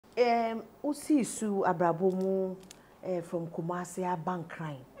Usi su abrabomu from Kumasi bank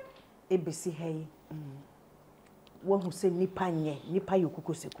crime. Ebesi hey. One who say Nipa Eny3, Nipa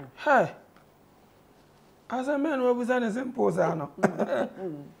yokuko seku. Hey. As a man who was an simple zano.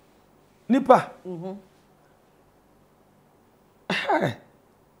 Nipa. Hey.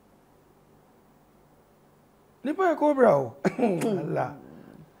 Nipa Cobra. Allah.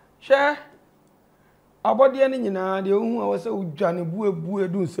 Share. Abodi ani nyina de ohun awose udwane buebu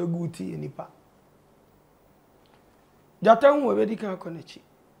edu nseguti nipa. Jata hu we bedi kan konechi.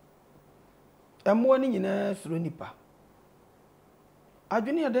 Emo ani nyina suro nipa.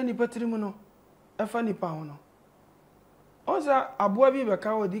 Adwene ade nipa tirimu no efa nipa ho no. Oza aboa bi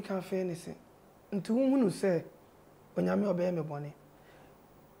beka odi kan fe ni se. Nti hunu se onyame obeye me bone.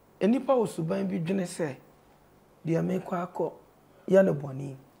 Enipa osuban bi dwene se de me kwa akọ ya ne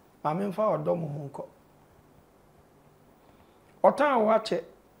bone. Ma me mfa odo mo nko. Otan wache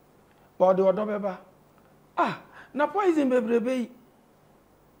ba de odo beba. Na poison bebrebe yi.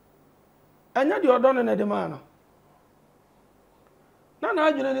 Anya de odo no na de ma no. Na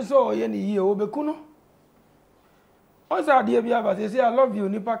adwene ni so oye ni yie obeku no. Oza de bia ba say I love you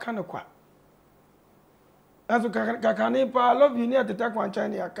nipa kan kwa. Aso kaka nipa I love you ni ateta kwa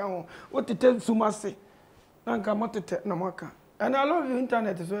chan ya kan ho. O tete sumase. Na nka motete na maka. And I love you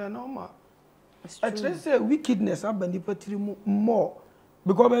internet so normal. I try say wickedness abani patiri more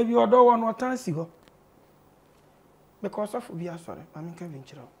because baby odo one what time si ho. Because of be sorry, I mean can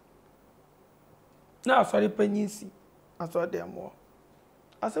venture. Now sorry penyinsi. I saw them more.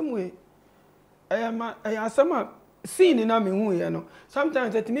 Asem way I am seeing na me hu ye no.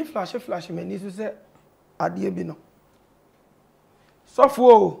 Sometimes it me flash me ni so say ade bi no.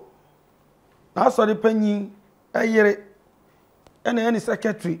 Sofo na sorry penyin ayere any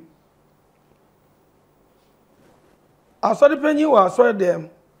secretary. I saw the penny was saw them.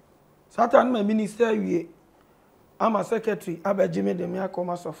 Satan my minister we. I'm a secretary. I bet Jimmy de me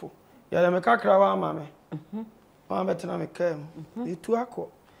akoma sofo. Ya dem ka krawa ama me. Ma betena me kem. E tu akọ.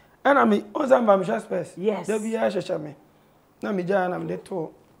 And me onzamba me space. Yes. There be a shesha me. Na me ja na me de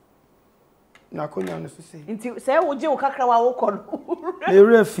to. Na konya no so say. Nti say wo je wo kakrawa wo kọ no. Me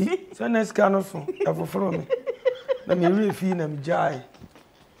refi. So next ka no so. E foforo me. Na me refi na me jai.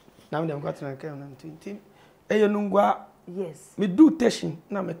 Na me dem ka tena kem na tintim. Eye nungwa. Yes. Me do testing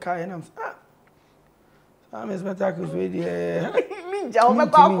na me kai na I'm spectacles with the Minja o me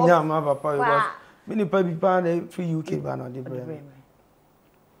pa ko. Minja ma papa because me ni pa bi pa na free UK ba na de bre.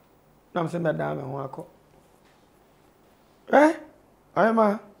 Na me se me da me ho akọ.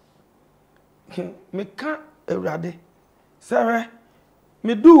 Ayama. Me ka ewrade. Sere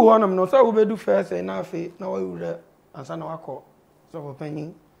me do one no so we do first na afi na wa wura ansa na wakọ so for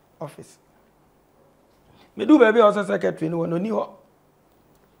penny office. Me do baby also secretary no ni ho.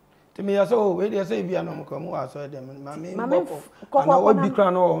 Ti me yaso we dey say bia no mo komo aso dem ma me mboko. Na wo bi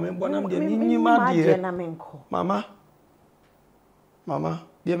kra no me bonam de nyima de. Mama,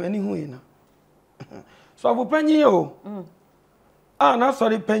 de me ni hu ina. So for penny o. Na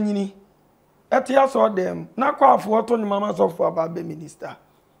sorry penny ni. Eti aso dem na kwa afo to ni mama so for aba be minister.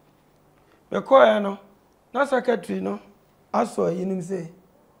 Me ko e no na secretary no aso yinim say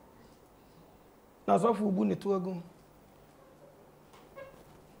na so fu bu ne to agum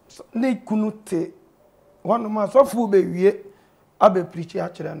ne kunu te one ma so fu be wie abe preach a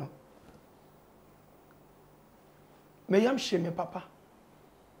kire no me yam hye me papa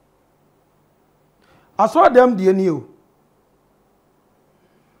aso dem de ni o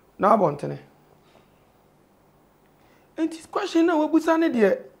na abontene and this question na wabusa ne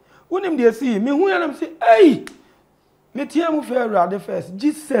de wonim de see me hu yanam say hey me tie mu fe awrade first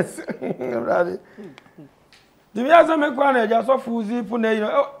Jesus awrade the way as me kwa na ja so fuzi pu na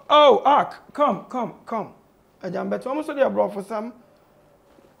ark come ajam bet almost dey bro for some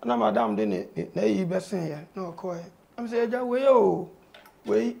na madam de na yi besen ya na okoy am say ja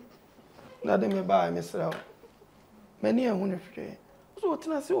we na de me ba me sra mani ehun ne hwe so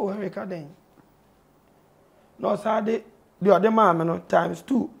tena se o he ka den no sade the other man no times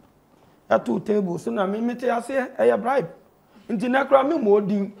 2 at 2 tables so na me mete ase e bribe nti na kra me mo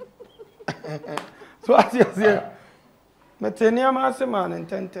din so ase mete ni ama ase man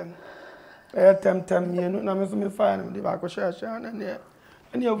tentem tem mienu na me so me fa na me ba ko sha na ne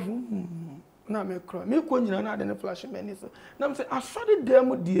ene avu na me kra me ko nyina na de ne flash me ni so na me say asode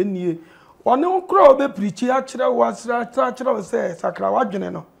dem de nie one nkra obe preach a kire wasra tra kire we say sakra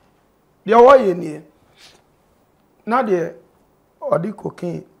wadwene no de wo ye nie na de odi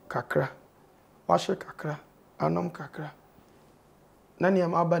kokin kakra washe kakra anom kakra na ne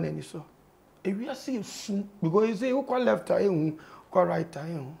am aba na ni so ewiase esu because you say who call left ehu Kwa right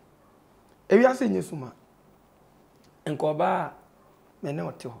time. Ebi ase nyesuma. Enko ba me ne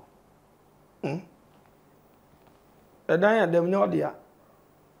ote ho. Edan ya dem nyo dia.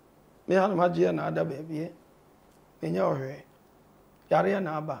 Me ha ma je na ada baby. Me nya ohwe. Yare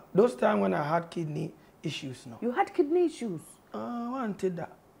na aba. Those time when I had kidney issues no. You had kidney issues? Wanted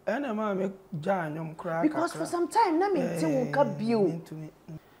that. And ma me ja nyom kra. Because for some time na me ti wo ka bio.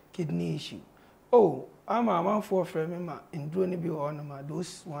 Kidney issue. Oh, I'm a man for friend me in doing be on ma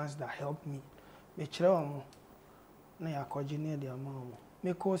those ones that helped me. Me kire omo. Na ya kojine dia ma omo.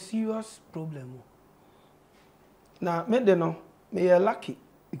 Me cause serious problem. Na me de no me ya lucky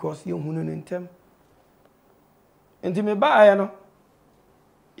because you hunu no ntem. Enti me ba ya no.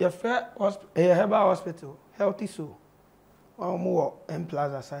 Your fair herbal hospital, healthy soul. More M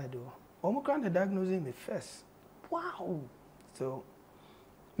Plaza side. Almost kind of diagnosing me first. Wow. So,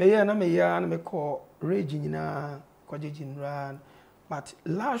 me call raging na kwajin ran. But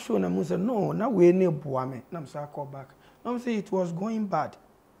last show na mo say no, na we ne boa me. Na so call back. Na say it was going bad.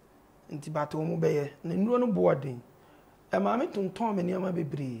 Nti but omo be ye. Na nuro no boa den. E ma me tonton me niam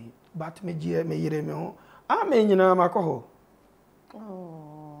bebre. But me je me yire me ho. A me nyina makọ ho. Oh.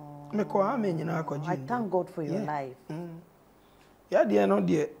 I thank God for your life. Yeah, dear, no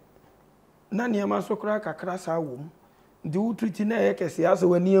dear. Nani ama so kra kakra sa wom. Ndi wo treat na ye kese asa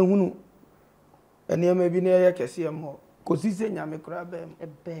wani ehunu. Eni ama bi na ye kese am ho. Kosi se nyame kra bem.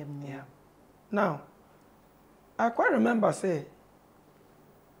 Yeah. Now, I quite remember say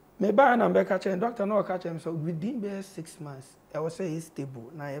me ba na be catch doctor no catch him so within be 6 months. I was say he's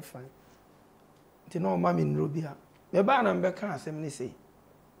stable, na he fine. Ti no mama nro bia. Me ba na be kan asem ni say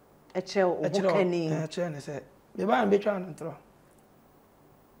Eche okeni. Eche ne say. Me ba na be twa no ntro.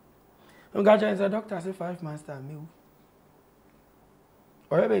 Ngacha say doctor say 5 months time me.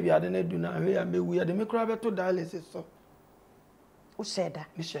 Oye baby ade na du na we ya mewu ya de me kura be to dialysis so. Who said that?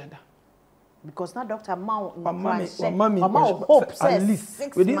 Me share that. Because now doctor Mama hope says at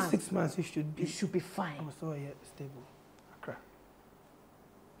least within 6 months. 6 months you should be fine. Oh, so yeah, stable. Akra.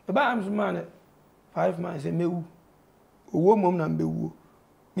 Eba am man 5 months e mewu. Owo mom na mbewu.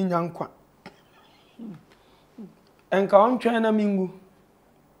 Mi nyankwa. Enka on twen na mingu.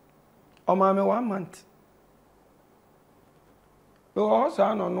 O ma me 1 month. Be o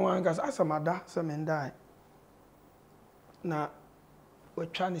sa no no an gas asamada se me ndai. Na we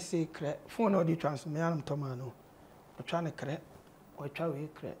trying to say cre phone or the transfer me am tomano we trying to cre we try we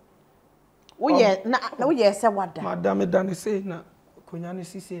cre wo ye na wo ye se wada madam dan say na konya ne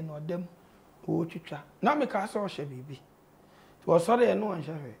sise na odam wo twitwa na me ka so hye bibi wo sore no an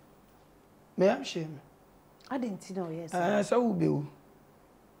hye me am hye me adenti na wo ye se sa wo be wo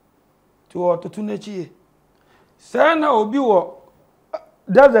to ototu na chi say na obi wo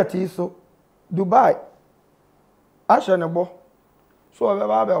desert so Dubai ashe ne bo so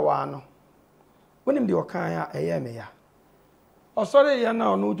obeba be wa no wonim de okan ya eye me ya osore ya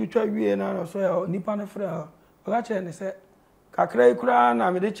na onu twitwa wie na so ya nipa no frɛ o ga kire ne sɛ kakra ikura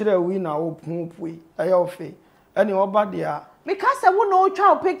na me de kire wi na wo pupui eye ofe ani oba de a me ka sɛ wo no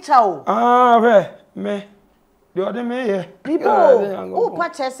twa picture o me de ode me ye people o pa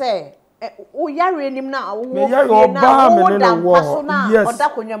che sɛ o yare nim na wo fie na wo da paso na oda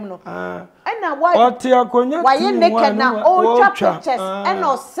konyam no na wa ote akonya wa ye naked na o twa pictures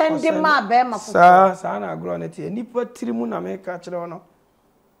na send ma be ma fufu sa na agro na tie nipa tirimu na me ka kire no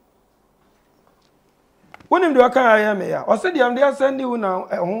wonim de aka ya me ya o se de am de send you na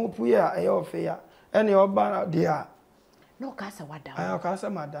ho puye a e ofe ya ene oba de a no ka sa wada o ka sa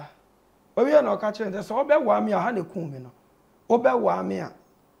mada o wi na o ka kire se o be wa me a ha na ku me no o be wa me a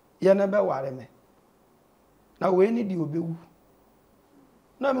ye na be ware me na we ni di obewu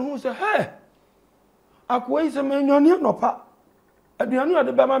na me hu se he akwa ise me nyone nopa aduanu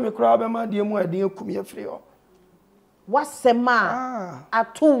ade be ma me kura be ma de mu ade akum ye firi ho wasema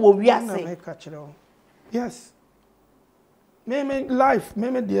ato wo wiase na me ka kire ho yes me life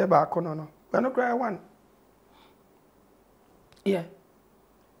me de ba kono no we no cry one yeah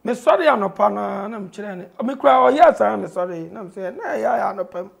me sorry anopa na me kire ne me kura o yes me sorry na me say na ya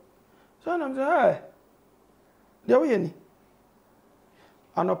anopa so na me say hey de we ni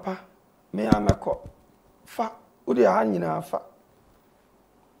anopa me ameko fa udi ha nyina fa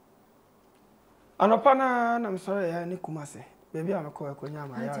anopa na me sorry ya ni kumase baby ameko ekonya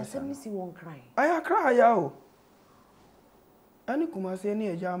ma ya say me see one cry aya cry ya o ani kumase ni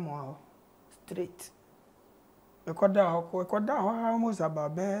eja mo a straight ekoda ho almost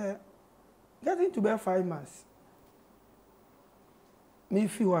about getting to be 5 months me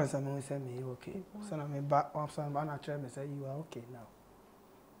feel once I'm say me okay so na me back once I'm na try me say you are okay now.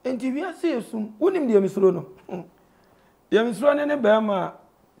 And if you say sum, wonim de misro no. Yemsro ne bema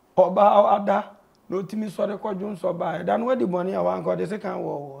oba ada no timi sore kwadwon so ba da no wadi boni a wan ko de se kan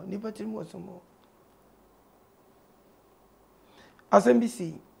wo nipa tiri mo somo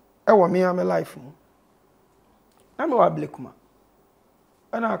asembisi e wo me am life mu am wa blekuma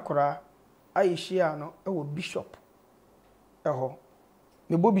ana akora ayishia no e wo bishop e ho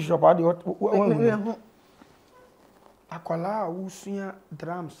me bo bishop ade wo akola awusua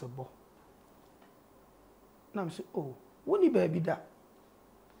drums bo na mse oh woni ba bi da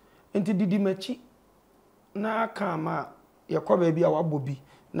enti didi machi na kama yakọ ba bi a wabọ bi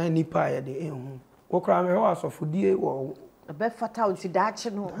na nipa ya de ehu wokra me ho asofodie wo be fata unti daache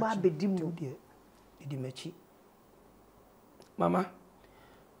no ba bedi mu de didi machi mama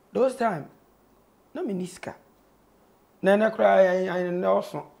those time na miniska na na kra ya na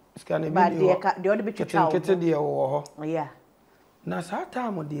oso ska na bi ba de ode be twetwa kete de wo ho yeah na sa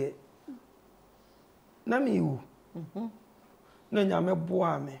time de na miwu na nyame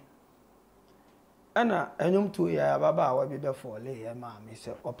boa me ana enyum to ya baba wa bi be fole ya ma me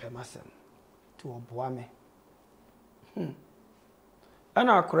se opemasem to oboa me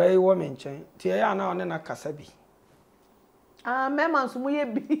ana akrai wo me nchen tie ya na one na kasa bi mema nso mo ye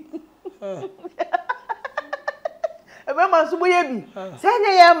bi mema nso mo ye bi se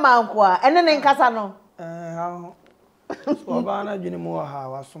nye ye ma nko a ene ne nkasa no so oba na dwene mu ha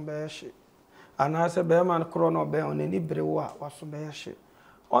waso be hye ana se be man kro no be on ni brewo a waso be hye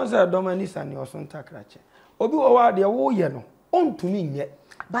on se domani sani oso ntakrache obi wo wa de wo ye no ontumi nye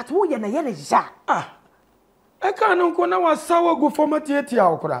but wo ye na ye ne ja e ka no ko na wasawa go format etia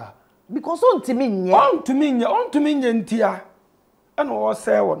okra because ontumi nye ntia ana wo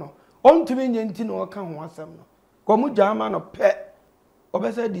se wo no ontumi nye nti na wo ka ho asem no ko mu jama no pe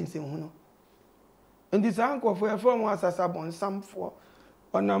obesa di nsem hu no ndi sankofo e fo mu asasa bonsamfo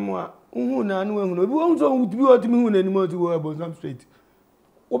onamo a hu na anu ehu no obi wo nso bi otumi hu na anim oti wo bonsam straight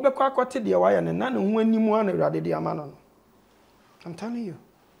obekwa akote de wa ya ne na ne hu anim ana urade de ama no I'm telling you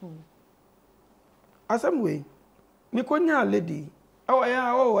asem we me konya lady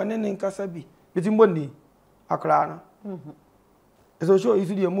ya ane ne nkasa bi bitimbo ni akra no so show you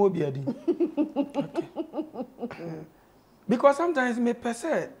the mo bi adi because sometimes me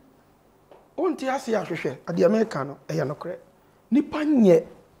pese onti ase ahwehwe ade America no eya no kre nipa nye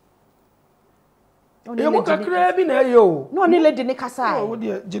mo kakra bi na eyo no ne lady ne kasa wo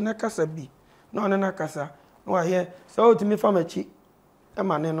de gine kasa bi no ne na kasa no ahie so otimi famachi e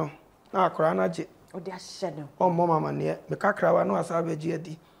mane no na akra na je odi ahye no ommo mama ne me kakra wa no asa ba ji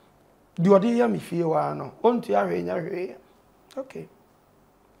adi di odi ya me fie wa no ontu ahwe nya hwe okay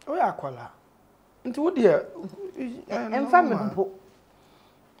o ya akwala nti wo de emfa me mpo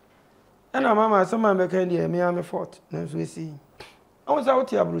ana mama sama be kan de me am fort na so esi I sa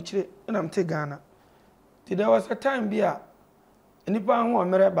wuti abruchire na mte Ghana ti there was a time bia nipa ho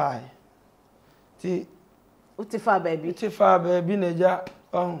omere bai ti utifa baby na ja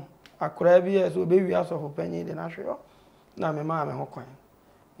akora bi so be wi asofo panyi de na hwe na me ma me ho kwan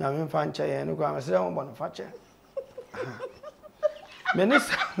na me mfa nche ye no kwa me se ho bo no fa che me ne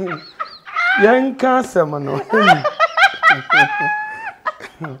sa yanka sama no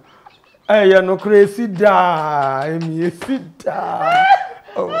ya no crazy da esi da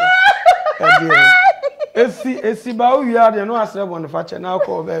oh esi ba o wi ade no asre bo no fa che na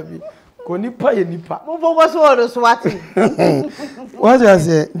akọ baby ko nipa ye nipa mo bogo so o swati what you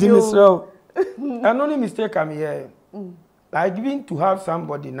say Dimisro no mistake am here like giving to have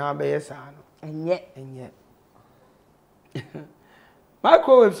somebody na be yes no enye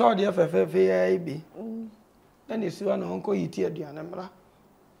microwave so de fefefe ya bi then esi wa no nko yiti aduane mra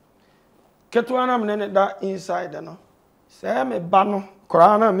ketwana mne da inside no say me ba no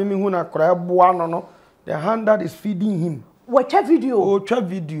kora na mimi hu na kora boa no the hand that is feeding him watch a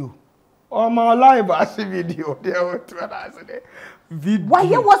video oh my live as video there what I say video why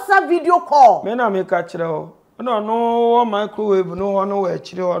you WhatsApp video call me na me ka kire o no microwave no no we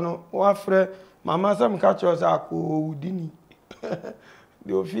kire o no wa frɛ mama sam ka kire o sa ko udini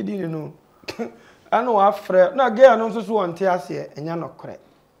the feeding no anu wa frɛ na ge anu so so wonte ase enya no kore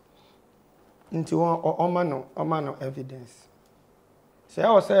nti oma no evidence say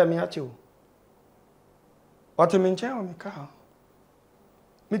I was say me ache o otimi nche o me ka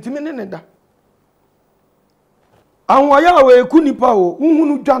mitimi ne da anwaya we ku nipa o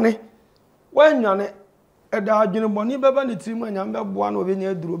nhunu dwane wanwane eda adwene boni beba ne tiri mu anya mbe boa na obenya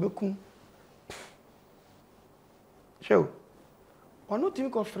aduro beku show ono timi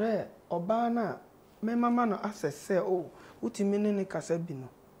ko frɛ oba na me mama no asese o utimi ne kasa bi no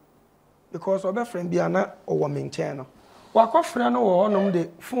because obe friend bia na owo me nche no wakɔ frɛ no wo honom de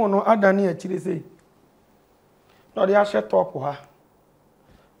phone no adane akire sei no de ahye top ha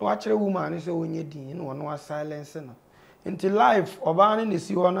no akere woman say onye din no no silence no nti life oba ne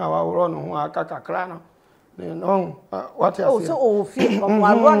si ho na wa no ho aka kakra no no what you say so feel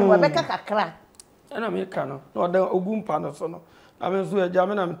wa run we beka kakra na me ka no no da ogumpa no so no na me so eja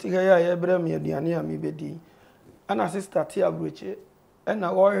me na me tiga ya ebra me aduane a me bedi ana sister ti abroche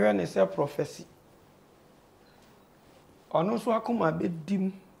na wo hwe ne say prophecy ono so akoma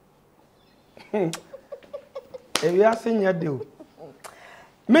bedim ewi asenya de o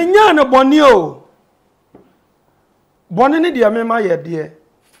menya no boni o boni ne de me ma ye de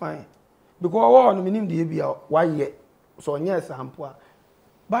fine because wo no minim de bia wa ye so nya example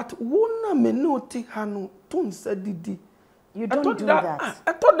but wona me no ti ha no ton sadidi you don't do that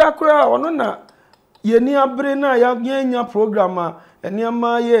eto da kura ono na ye ni abre na ya nya program a eni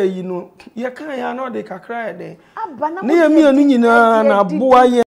ama ye yi no ye kan ya no de kakra ye de abana ne ye mi anu nyina na boa ye